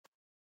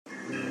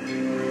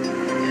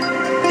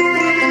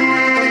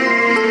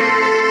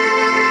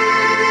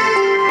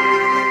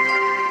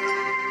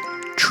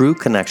True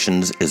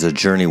Connections is a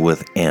journey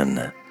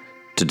within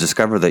to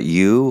discover that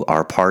you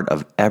are part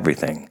of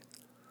everything.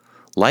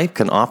 Life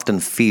can often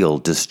feel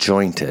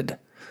disjointed,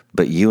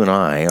 but you and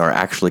I are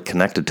actually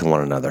connected to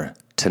one another,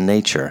 to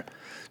nature,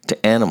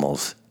 to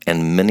animals,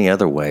 and many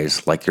other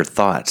ways like your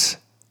thoughts,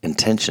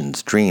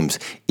 intentions, dreams,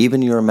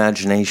 even your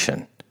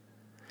imagination.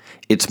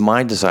 It's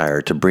my desire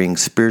to bring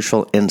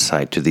spiritual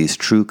insight to these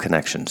true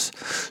connections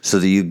so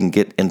that you can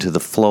get into the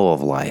flow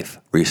of life,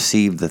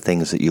 receive the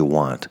things that you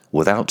want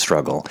without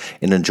struggle,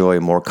 and enjoy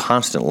a more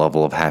constant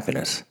level of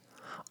happiness.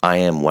 I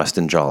am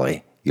Weston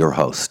Jolly, your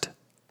host.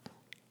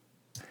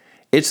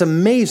 It's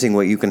amazing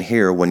what you can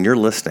hear when you're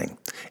listening.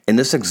 In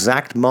this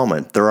exact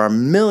moment, there are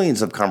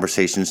millions of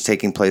conversations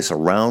taking place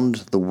around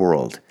the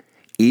world,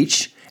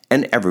 each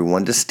and every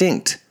one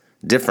distinct,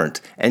 different,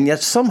 and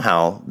yet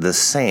somehow the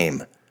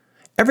same.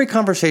 Every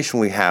conversation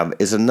we have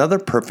is another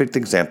perfect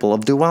example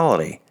of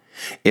duality.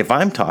 If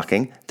I'm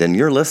talking, then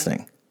you're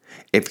listening.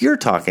 If you're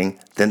talking,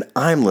 then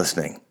I'm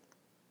listening.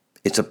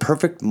 It's a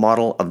perfect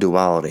model of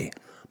duality.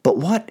 But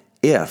what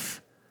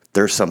if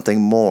there's something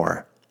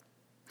more?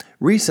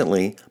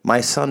 Recently,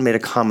 my son made a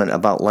comment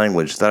about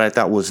language that I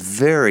thought was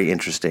very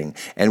interesting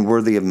and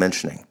worthy of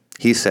mentioning.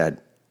 He said,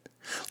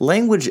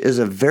 "Language is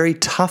a very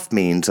tough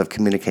means of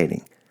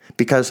communicating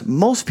because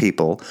most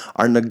people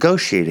are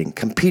negotiating,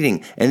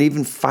 competing, and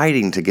even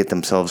fighting to get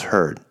themselves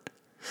heard.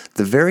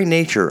 The very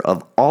nature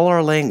of all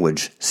our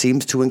language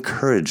seems to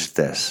encourage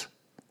this."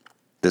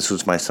 This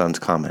was my son's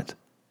comment.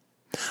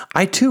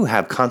 I too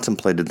have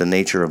contemplated the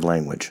nature of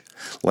language.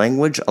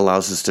 Language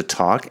allows us to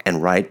talk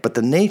and write, but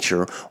the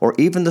nature or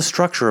even the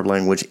structure of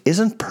language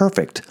isn't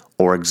perfect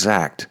or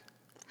exact.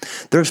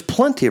 There's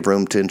plenty of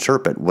room to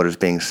interpret what is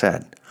being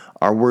said.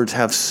 Our words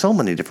have so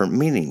many different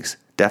meanings,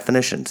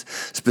 definitions,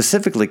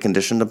 specifically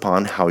conditioned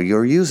upon how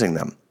you're using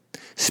them.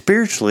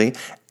 Spiritually,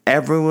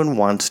 everyone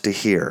wants to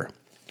hear.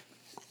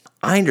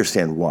 I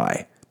understand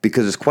why,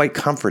 because it's quite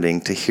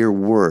comforting to hear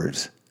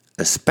words,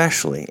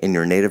 especially in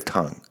your native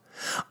tongue.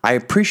 I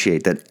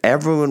appreciate that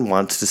everyone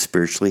wants to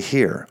spiritually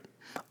hear.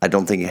 I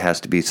don't think it has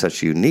to be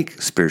such a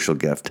unique spiritual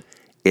gift.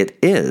 It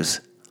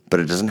is, but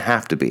it doesn't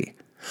have to be.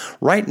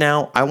 Right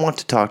now, I want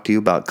to talk to you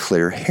about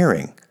clear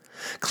hearing.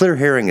 Clear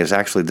hearing is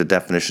actually the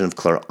definition of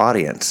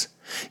clairaudience.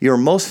 You're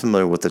most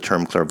familiar with the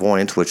term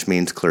clairvoyance, which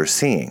means clear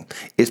seeing.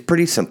 It's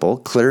pretty simple.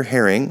 Clear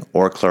hearing,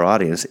 or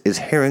clairaudience,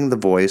 is hearing the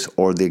voice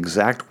or the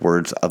exact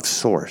words of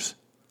source.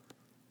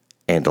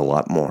 And a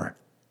lot more.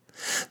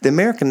 The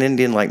American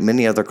Indian, like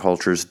many other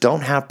cultures,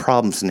 don't have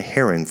problems in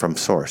hearing from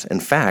source. In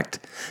fact,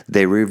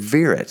 they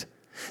revere it.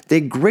 They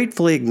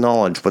gratefully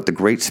acknowledge what the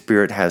Great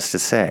Spirit has to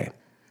say.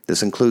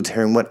 This includes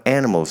hearing what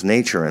animals,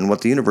 nature, and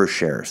what the universe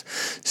shares.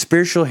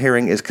 Spiritual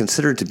hearing is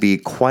considered to be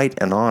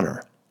quite an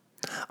honor.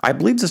 I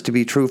believe this to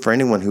be true for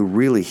anyone who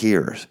really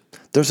hears.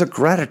 There's a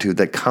gratitude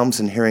that comes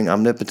in hearing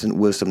omnipotent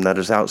wisdom that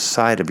is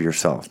outside of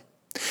yourself.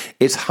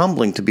 It's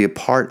humbling to be a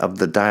part of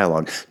the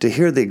dialogue, to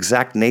hear the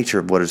exact nature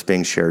of what is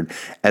being shared,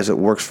 as it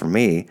works for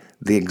me,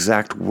 the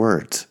exact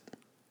words.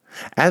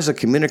 As a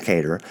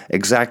communicator,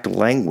 exact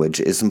language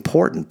is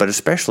important, but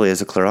especially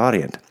as a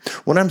clairaudient.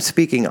 When I'm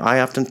speaking, I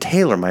often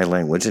tailor my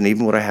language and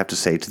even what I have to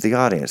say to the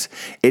audience.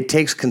 It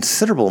takes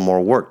considerable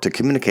more work to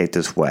communicate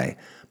this way,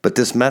 but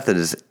this method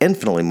is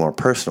infinitely more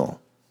personal.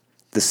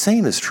 The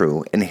same is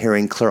true in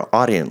hearing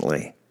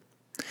clairaudiently.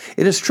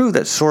 It is true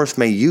that Source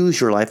may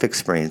use your life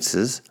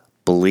experiences,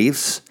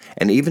 beliefs,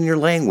 and even your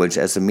language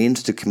as a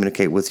means to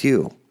communicate with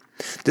you.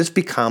 This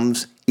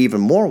becomes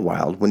even more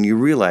wild when you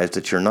realize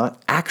that you're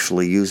not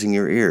actually using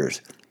your ears.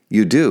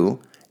 You do,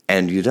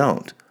 and you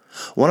don't.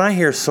 When I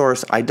hear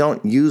Source, I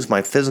don't use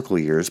my physical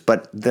ears,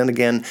 but then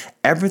again,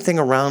 everything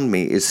around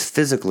me is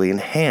physically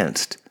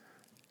enhanced.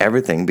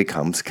 Everything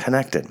becomes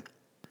connected.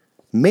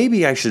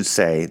 Maybe I should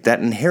say that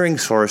in hearing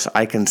Source,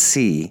 I can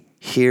see,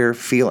 hear,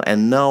 feel,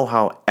 and know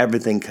how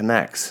everything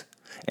connects.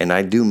 And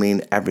I do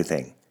mean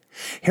everything.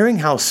 Hearing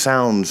how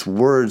sounds,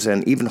 words,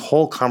 and even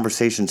whole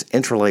conversations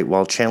interrelate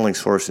while channeling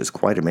Source is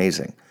quite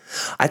amazing.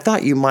 I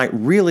thought you might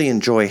really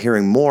enjoy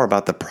hearing more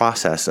about the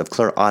process of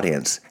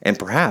clairaudience, and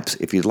perhaps,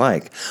 if you'd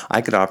like,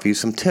 I could offer you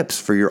some tips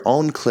for your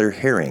own clear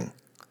hearing.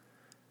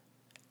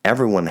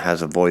 Everyone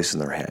has a voice in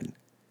their head.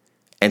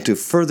 And to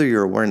further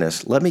your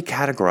awareness, let me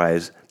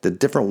categorize the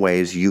different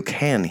ways you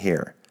can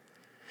hear.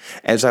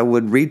 As I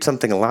would read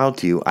something aloud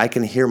to you, I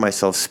can hear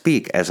myself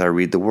speak as I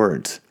read the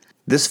words.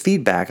 This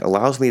feedback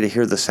allows me to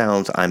hear the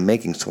sounds I'm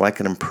making so I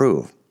can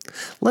improve.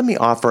 Let me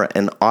offer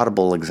an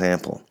audible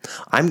example.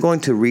 I'm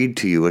going to read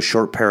to you a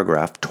short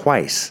paragraph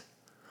twice.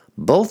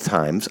 Both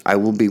times I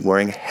will be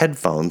wearing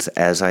headphones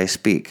as I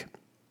speak.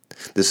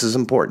 This is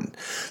important.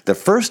 The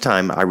first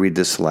time I read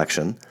this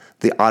selection,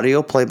 the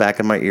audio playback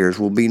in my ears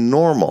will be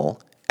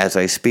normal as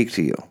I speak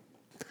to you.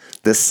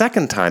 The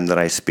second time that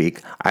I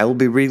speak, I will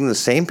be reading the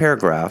same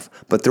paragraph,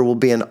 but there will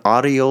be an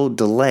audio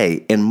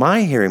delay in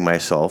my hearing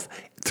myself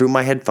through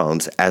my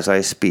headphones as I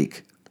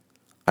speak.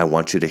 I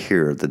want you to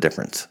hear the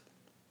difference.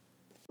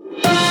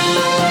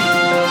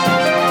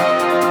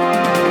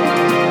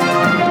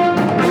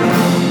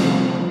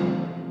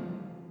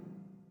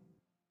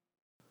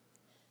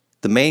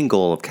 main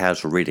goal of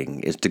casual reading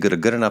is to get a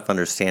good enough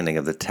understanding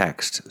of the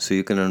text so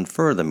you can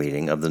infer the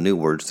meaning of the new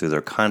words through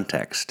their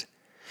context.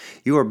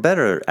 You are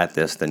better at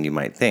this than you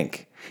might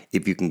think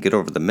if you can get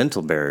over the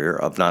mental barrier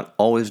of not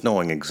always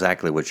knowing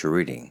exactly what you're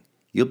reading.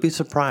 You'll be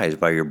surprised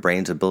by your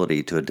brain's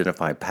ability to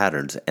identify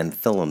patterns and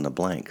fill in the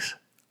blanks.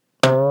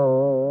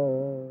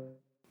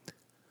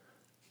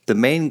 The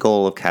main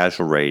goal of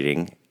casual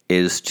reading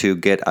is to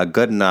get a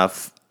good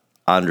enough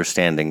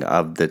understanding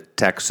of the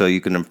text so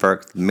you can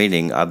infer the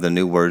meaning of the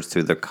new words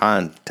through the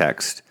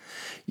context.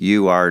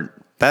 You are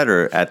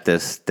better at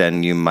this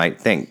than you might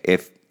think.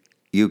 If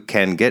you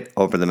can get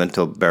over the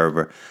mental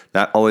barrier,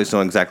 not always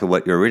knowing exactly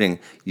what you're reading,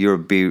 you'll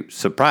be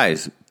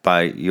surprised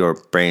by your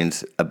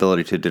brain's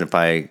ability to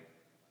identify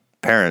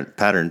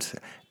patterns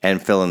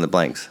and fill in the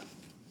blanks.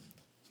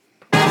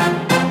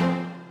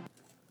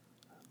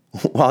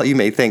 While you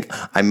may think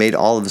I made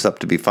all of this up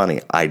to be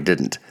funny, I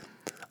didn't.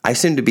 I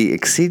seem to be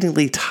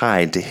exceedingly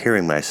tied to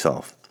hearing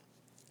myself.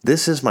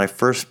 This is my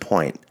first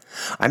point.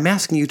 I'm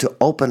asking you to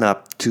open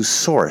up to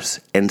source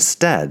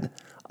instead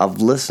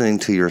of listening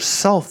to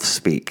yourself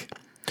speak.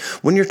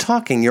 When you're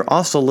talking, you're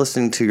also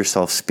listening to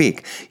yourself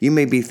speak. You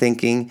may be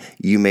thinking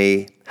you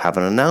may have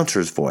an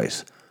announcer's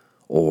voice,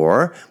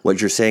 or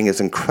what you're saying is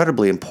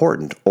incredibly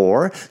important,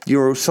 or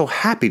you're so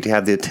happy to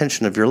have the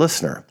attention of your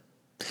listener.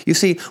 You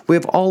see, we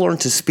have all learned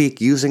to speak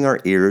using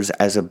our ears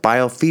as a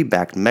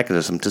biofeedback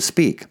mechanism to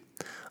speak.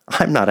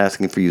 I'm not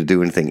asking for you to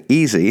do anything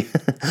easy.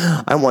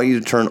 I want you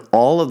to turn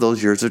all of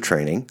those years of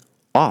training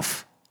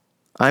off.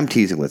 I'm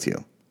teasing with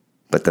you.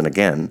 But then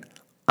again,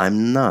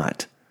 I'm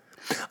not.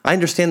 I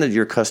understand that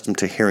you're accustomed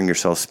to hearing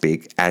yourself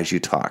speak as you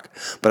talk,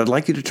 but I'd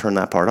like you to turn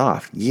that part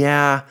off.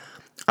 Yeah,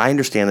 I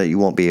understand that you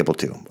won't be able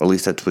to, or at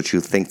least that's what you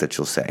think that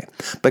you'll say.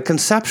 But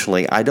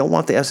conceptually, I don't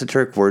want the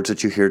esoteric words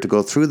that you hear to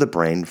go through the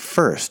brain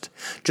first.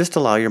 Just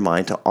allow your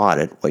mind to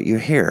audit what you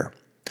hear.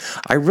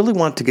 I really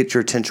want to get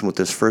your attention with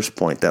this first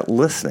point, that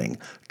listening,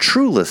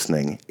 true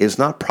listening, is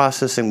not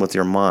processing with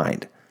your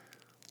mind.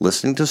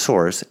 Listening to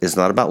source is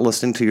not about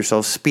listening to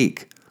yourself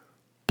speak.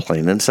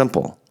 Plain and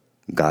simple.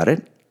 Got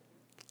it?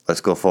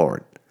 Let's go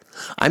forward.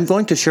 I'm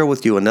going to share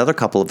with you another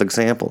couple of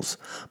examples.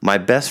 My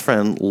best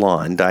friend,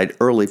 Lon, died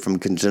early from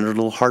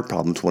congenital heart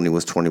problems when he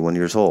was 21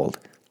 years old.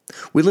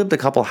 We lived a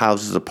couple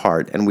houses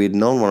apart, and we had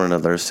known one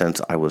another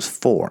since I was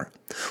 4.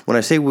 When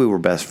I say we were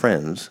best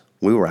friends,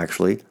 we were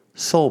actually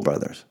soul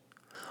brothers.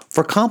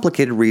 For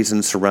complicated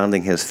reasons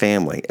surrounding his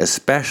family,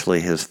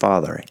 especially his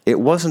father, it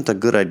wasn't a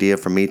good idea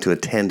for me to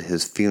attend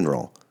his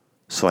funeral,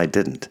 so I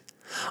didn't.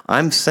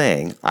 I'm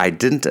saying I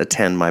didn't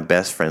attend my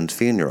best friend's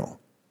funeral.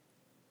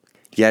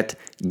 Yet,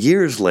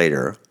 years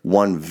later,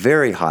 one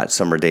very hot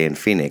summer day in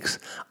Phoenix,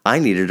 I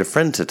needed a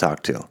friend to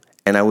talk to,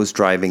 and I was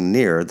driving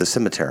near the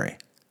cemetery.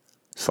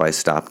 So I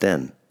stopped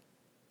in.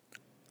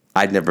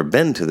 I'd never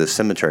been to this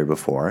cemetery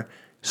before,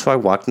 so I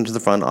walked into the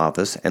front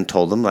office and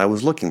told them I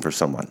was looking for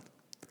someone.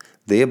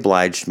 They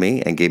obliged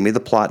me and gave me the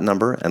plot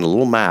number and a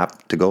little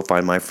map to go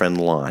find my friend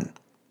Lon.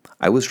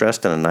 I was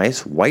dressed in a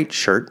nice white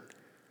shirt,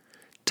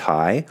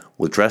 tie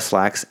with dress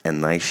slacks,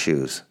 and nice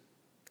shoes.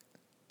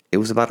 It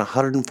was about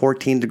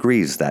 114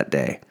 degrees that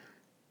day,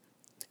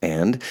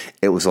 and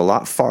it was a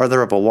lot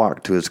farther of a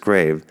walk to his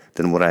grave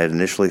than what I had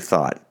initially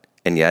thought,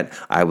 and yet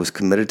I was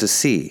committed to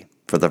see,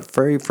 for the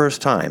very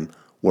first time,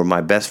 where my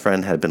best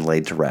friend had been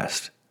laid to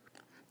rest.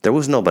 There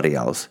was nobody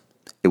else.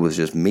 It was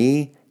just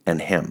me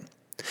and him.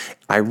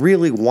 I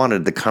really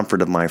wanted the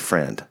comfort of my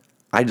friend.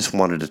 I just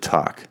wanted to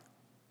talk.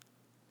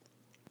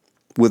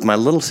 With my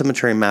little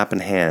cemetery map in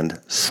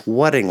hand,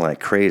 sweating like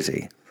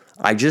crazy,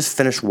 I just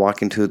finished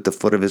walking to the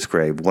foot of his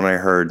grave when I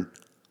heard,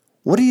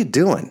 "What are you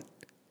doing?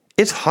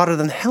 It's hotter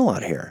than hell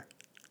out here."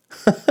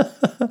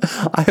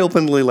 I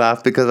openly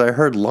laughed because I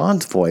heard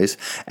Lon's voice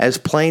as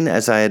plain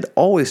as I had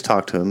always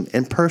talked to him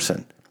in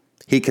person.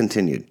 He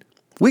continued,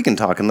 "We can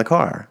talk in the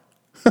car."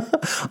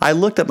 I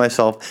looked at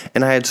myself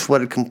and I had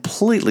sweated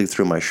completely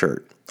through my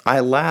shirt.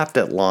 I laughed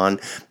at Lon,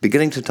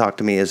 beginning to talk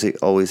to me as he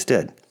always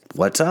did.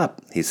 "What's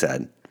up?" he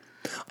said.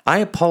 I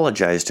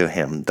apologized to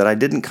him that I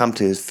didn't come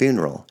to his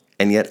funeral,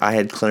 and yet I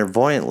had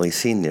clairvoyantly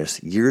seen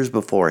this years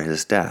before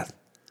his death.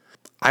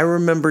 I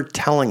remembered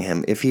telling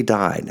him if he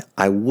died,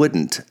 I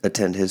wouldn't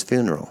attend his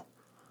funeral.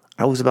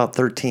 I was about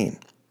 13.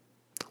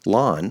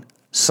 Lon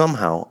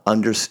somehow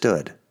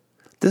understood.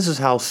 This is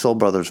how soul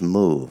brothers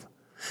move.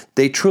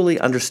 They truly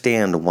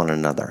understand one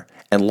another,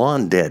 and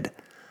Lon did.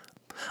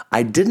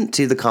 I didn't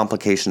see the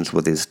complications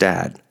with his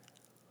dad,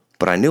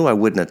 but I knew I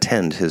wouldn't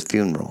attend his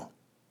funeral.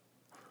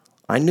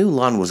 I knew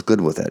Lon was good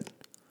with it,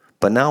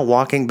 but now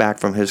walking back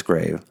from his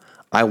grave,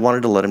 I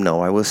wanted to let him know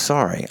I was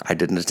sorry I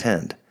didn't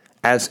attend.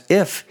 As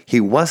if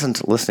he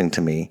wasn't listening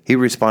to me, he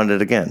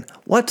responded again,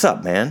 "What's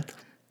up, man?"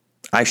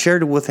 I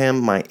shared with him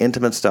my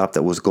intimate stuff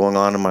that was going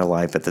on in my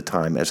life at the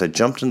time as I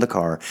jumped in the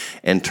car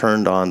and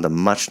turned on the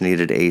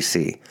much-needed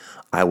AC.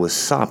 I was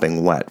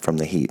sopping wet from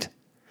the heat.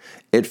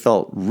 It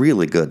felt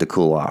really good to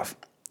cool off.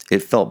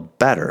 It felt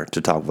better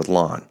to talk with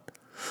Lon.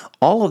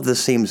 All of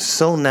this seemed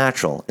so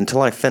natural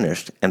until I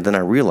finished, and then I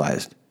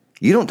realized,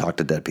 you don't talk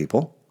to dead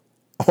people.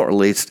 Or at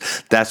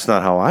least, that's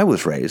not how I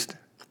was raised.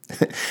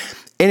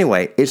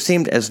 Anyway, it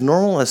seemed as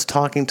normal as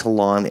talking to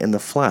Lon in the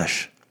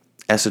flesh.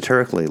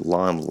 Esoterically,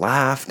 Lon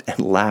laughed and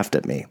laughed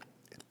at me.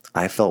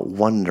 I felt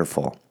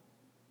wonderful.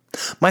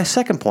 My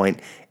second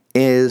point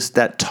is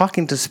that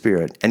talking to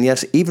spirit, and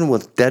yes, even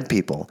with dead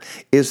people,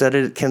 is that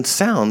it can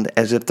sound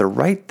as if they're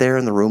right there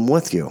in the room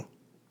with you.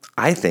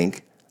 I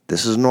think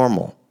this is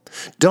normal.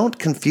 Don't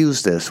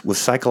confuse this with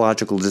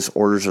psychological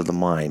disorders of the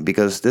mind,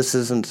 because this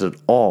isn't at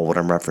all what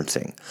I'm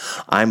referencing.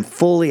 I'm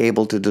fully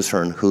able to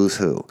discern who's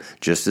who,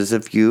 just as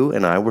if you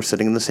and I were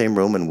sitting in the same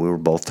room and we were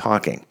both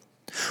talking.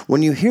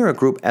 When you hear a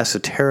group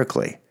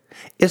esoterically,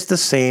 it's the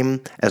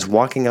same as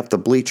walking up the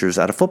bleachers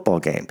at a football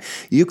game.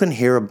 You can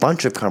hear a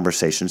bunch of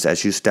conversations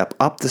as you step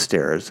up the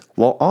stairs,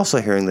 while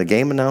also hearing the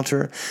game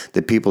announcer,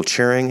 the people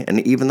cheering, and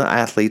even the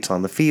athletes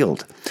on the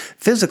field.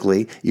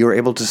 Physically, you are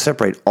able to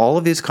separate all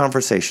of these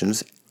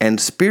conversations, and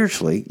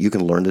spiritually, you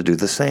can learn to do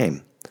the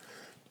same.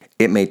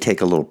 It may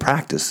take a little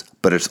practice,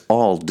 but it's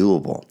all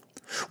doable.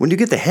 When you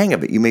get the hang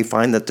of it, you may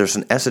find that there's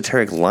an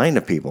esoteric line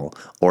of people,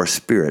 or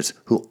spirits,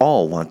 who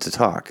all want to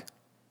talk.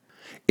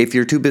 If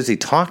you're too busy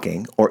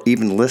talking or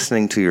even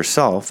listening to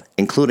yourself,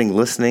 including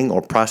listening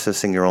or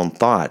processing your own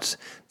thoughts,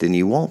 then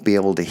you won't be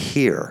able to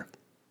hear.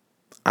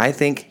 I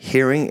think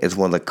hearing is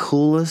one of the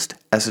coolest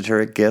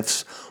esoteric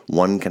gifts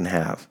one can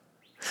have.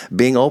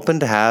 Being open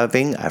to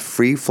having a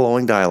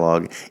free-flowing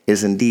dialogue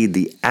is indeed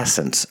the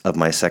essence of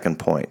my second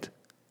point.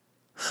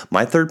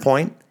 My third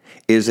point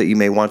is that you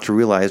may want to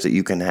realize that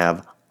you can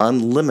have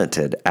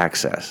unlimited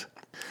access.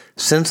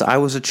 Since I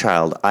was a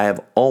child, I have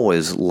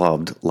always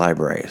loved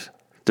libraries.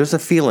 There's a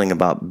feeling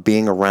about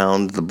being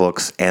around the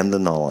books and the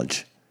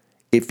knowledge.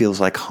 It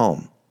feels like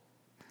home.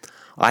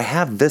 I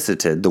have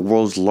visited the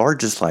world's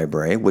largest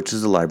library, which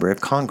is the Library of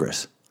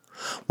Congress.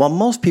 While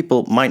most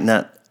people might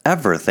not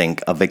ever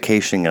think of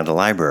vacationing at a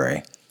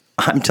library,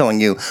 I'm telling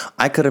you,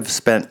 I could have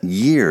spent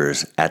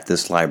years at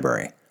this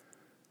library.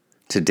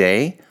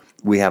 Today,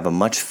 we have a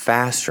much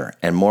faster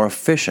and more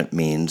efficient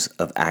means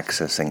of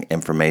accessing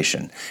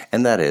information,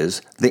 and that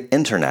is the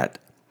internet.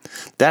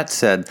 That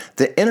said,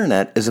 the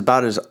internet is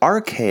about as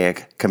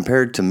archaic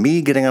compared to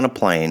me getting on a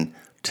plane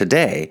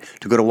today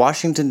to go to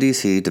Washington,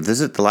 D.C. to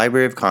visit the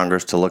Library of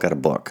Congress to look at a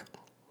book.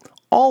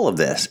 All of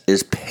this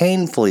is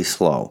painfully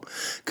slow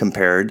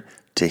compared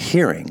to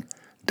hearing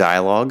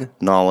dialogue,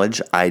 knowledge,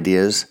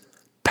 ideas,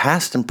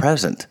 past and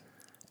present,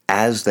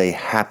 as they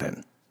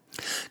happen.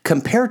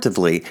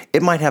 Comparatively,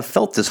 it might have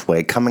felt this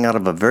way coming out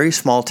of a very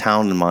small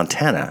town in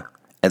Montana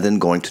and then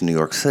going to New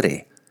York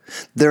City.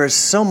 There is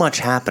so much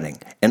happening,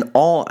 and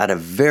all at a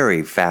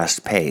very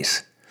fast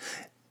pace.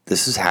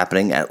 This is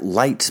happening at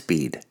light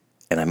speed,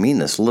 and I mean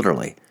this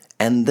literally,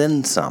 and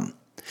then some.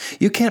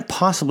 You can't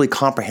possibly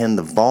comprehend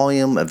the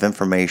volume of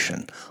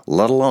information,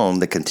 let alone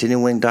the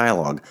continuing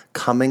dialogue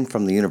coming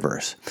from the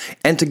universe.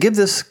 And to give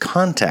this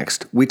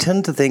context, we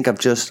tend to think of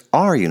just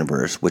our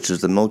universe, which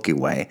is the Milky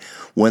Way,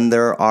 when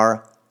there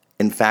are,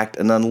 in fact,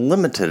 an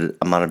unlimited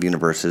amount of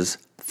universes,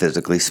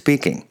 physically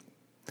speaking.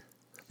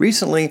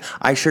 Recently,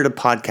 I shared a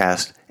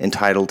podcast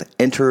entitled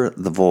Enter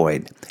the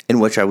Void, in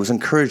which I was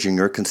encouraging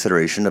your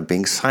consideration of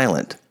being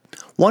silent.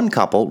 One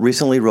couple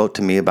recently wrote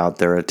to me about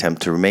their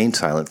attempt to remain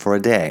silent for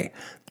a day.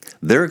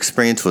 Their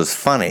experience was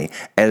funny,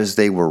 as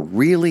they were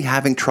really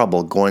having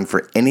trouble going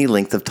for any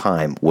length of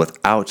time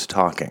without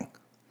talking.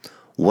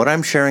 What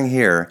I'm sharing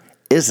here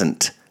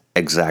isn't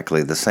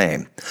exactly the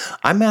same.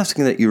 I'm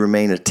asking that you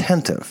remain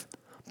attentive,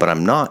 but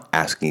I'm not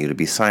asking you to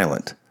be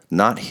silent,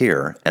 not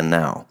here and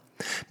now.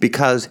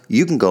 Because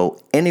you can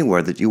go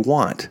anywhere that you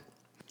want.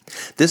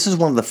 This is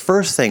one of the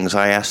first things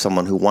I ask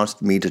someone who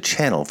wants me to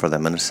channel for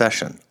them in a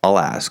session. I'll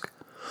ask,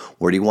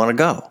 where do you want to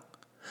go?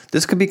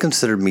 This could be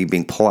considered me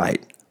being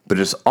polite, but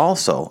it's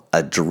also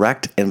a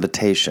direct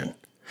invitation.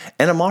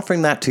 And I'm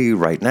offering that to you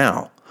right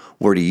now.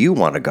 Where do you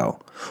want to go?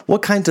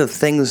 What kinds of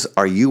things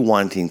are you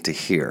wanting to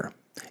hear?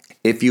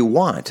 If you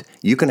want,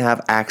 you can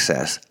have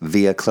access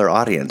via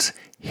clairaudience,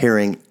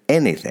 hearing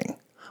anything,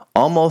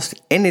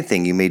 almost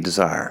anything you may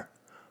desire.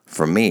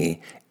 For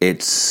me,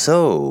 it's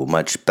so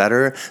much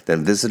better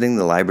than visiting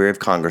the Library of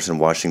Congress in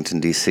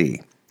Washington,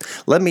 D.C.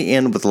 Let me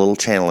end with a little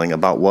channeling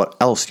about what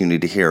else you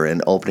need to hear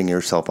in opening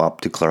yourself up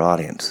to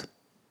clairaudience.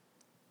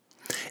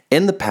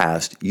 In the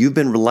past, you've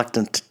been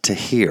reluctant to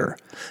hear,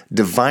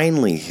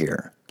 divinely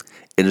hear.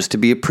 It is to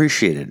be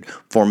appreciated,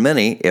 for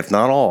many, if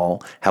not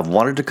all, have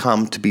wanted to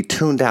come to be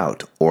tuned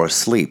out or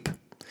asleep.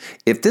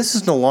 If this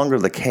is no longer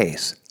the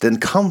case, then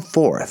come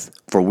forth,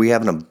 for we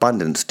have an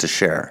abundance to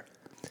share.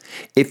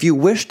 If you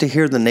wish to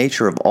hear the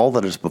nature of all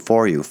that is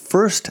before you,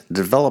 first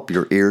develop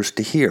your ears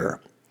to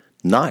hear.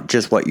 Not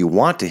just what you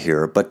want to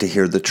hear, but to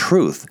hear the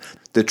truth.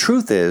 The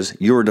truth is,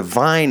 you are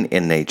divine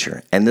in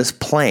nature, and this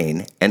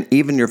plane, and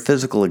even your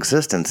physical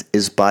existence,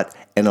 is but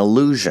an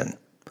illusion.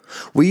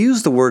 We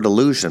use the word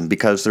illusion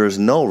because there is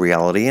no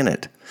reality in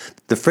it.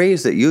 The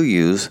phrase that you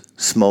use,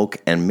 smoke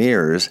and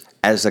mirrors,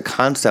 as a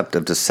concept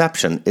of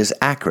deception is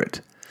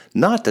accurate.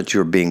 Not that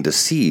you're being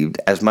deceived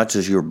as much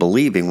as you're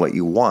believing what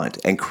you want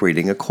and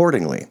creating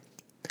accordingly.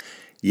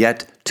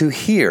 Yet, to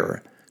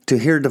To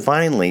hear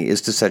divinely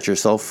is to set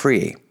yourself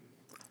free.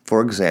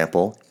 For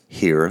example,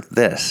 hear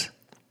this.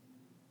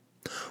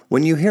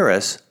 When you hear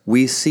us,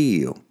 we see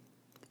you.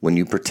 When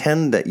you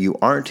pretend that you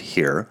aren't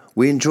here,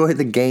 we enjoy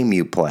the game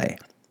you play.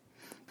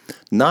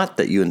 Not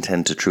that you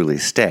intend to truly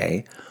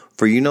stay,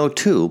 for you know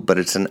too, but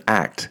it's an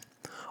act.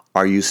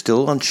 Are you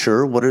still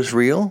unsure what is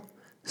real?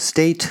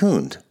 Stay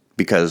tuned,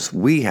 because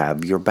we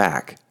have your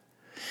back.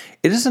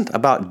 It isn't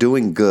about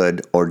doing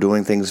good or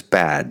doing things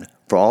bad,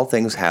 for all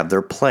things have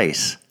their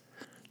place.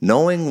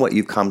 Knowing what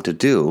you've come to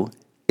do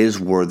is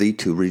worthy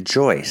to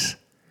rejoice.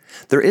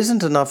 There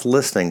isn't enough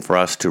listening for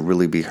us to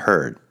really be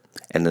heard,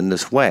 and in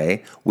this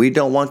way, we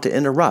don't want to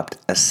interrupt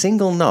a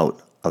single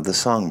note of the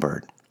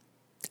songbird.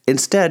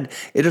 Instead,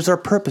 it is our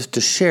purpose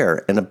to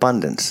share in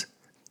abundance,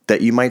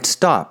 that you might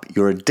stop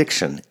your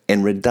addiction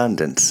in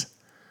redundance.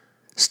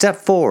 Step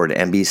forward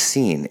and be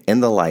seen in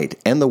the light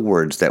and the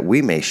words that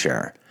we may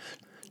share,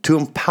 to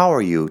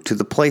empower you to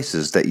the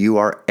places that you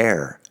are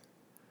heir.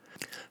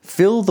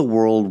 Fill the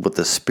world with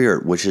the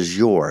spirit which is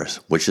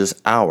yours, which is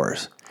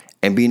ours,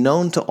 and be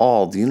known to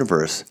all the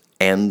universe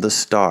and the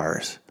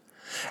stars.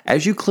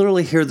 As you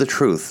clearly hear the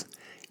truth,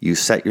 you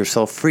set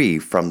yourself free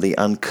from the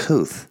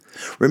uncouth.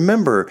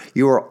 Remember,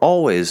 you are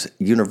always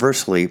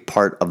universally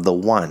part of the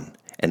one,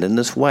 and in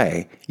this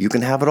way, you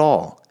can have it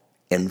all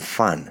in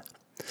fun.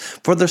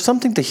 For there's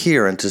something to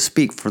hear and to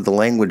speak for the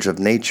language of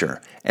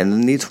nature, and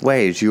in these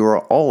ways you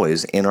are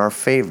always in our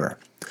favor.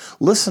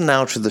 Listen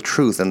now to the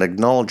truth and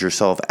acknowledge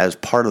yourself as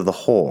part of the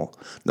whole,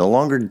 no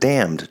longer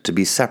damned to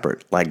be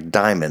separate like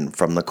diamond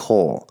from the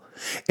coal.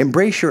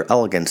 Embrace your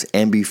elegance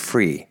and be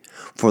free,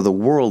 for the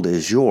world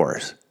is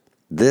yours.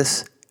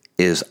 This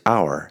is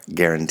our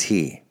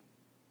guarantee.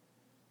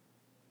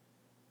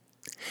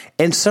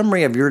 In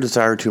summary of your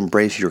desire to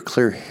embrace your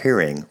clear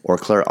hearing or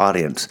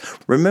clairaudience,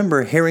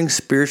 remember hearing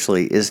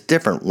spiritually is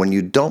different when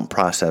you don't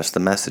process the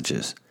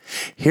messages.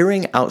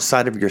 Hearing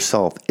outside of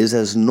yourself is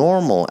as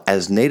normal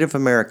as Native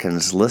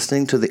Americans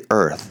listening to the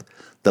earth,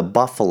 the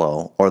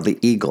buffalo, or the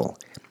eagle,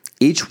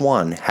 each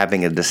one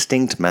having a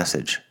distinct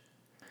message.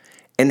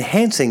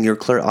 Enhancing your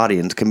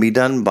clairaudience can be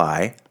done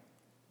by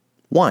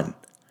 1.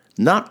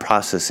 Not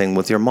processing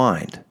with your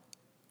mind.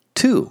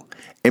 2.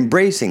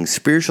 Embracing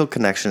spiritual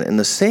connection in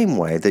the same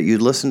way that you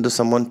listen to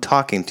someone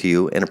talking to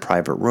you in a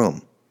private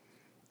room.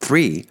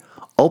 3.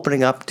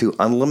 Opening up to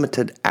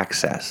unlimited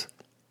access.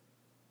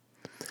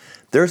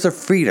 There's a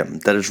freedom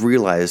that is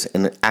realized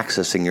in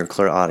accessing your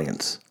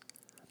clairaudience.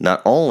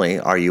 Not only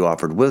are you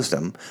offered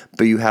wisdom,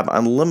 but you have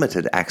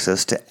unlimited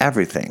access to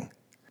everything.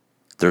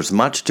 There's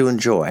much to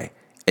enjoy,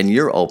 and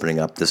you're opening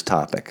up this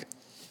topic.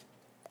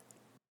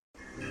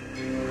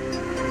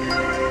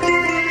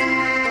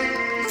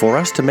 For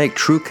us to make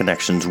true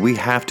connections, we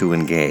have to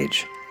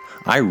engage.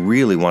 I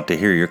really want to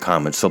hear your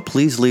comments, so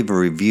please leave a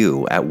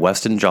review at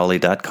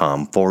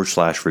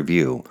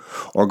westonjolly.com/review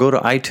or go to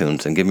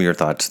iTunes and give me your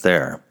thoughts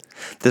there.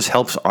 This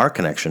helps our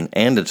connection,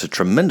 and it's a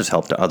tremendous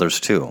help to others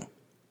too.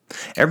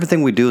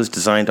 Everything we do is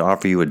designed to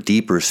offer you a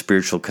deeper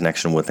spiritual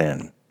connection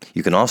within.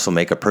 You can also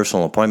make a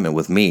personal appointment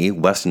with me,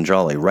 Weston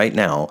Jolly, right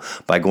now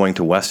by going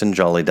to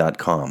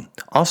westonjolly.com.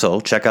 Also,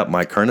 check out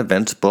my current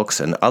events,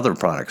 books, and other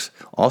products.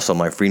 Also,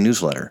 my free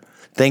newsletter.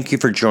 Thank you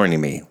for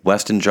joining me,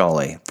 Weston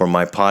Jolly, for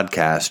my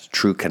podcast,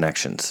 True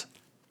Connections.